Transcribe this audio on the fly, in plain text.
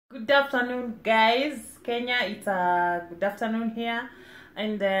Good afternoon, guys. Kenya, it's a good afternoon here,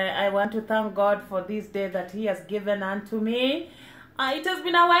 and I want to thank God for this day that He has given unto me. It has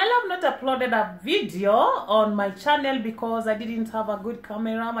been a while I've not uploaded a video on my channel because I didn't have a good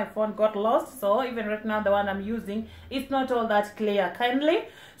camera. My phone got lost, so even right now the one I'm using is not all that clear. Kindly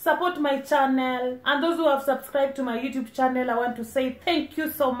support my channel, and those who have subscribed to my YouTube channel, I want to say thank you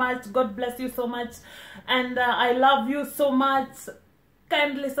so much. God bless you so much, and I love you so much.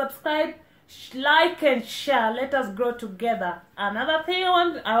 Kindly subscribe, like and share. Let us grow together. Another thing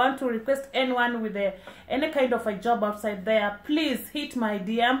I want to request anyone with any kind of a job outside there, please hit my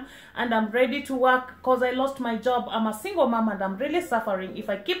DM, and I'm ready to work because I lost my job. I'm a single mom and I'm really suffering. If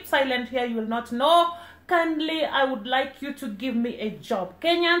I keep silent here, you will not know. Kindly, I would like you to give me a job.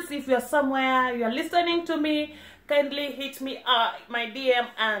 Kenyans, if you're somewhere, you're listening to me, kindly hit me my DM,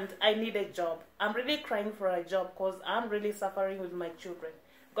 and I need a job. I'm really crying for a job because I'm really suffering with my children.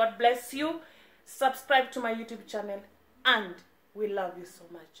 God bless you. Subscribe to my YouTube channel, and we love you so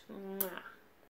much. Mwah.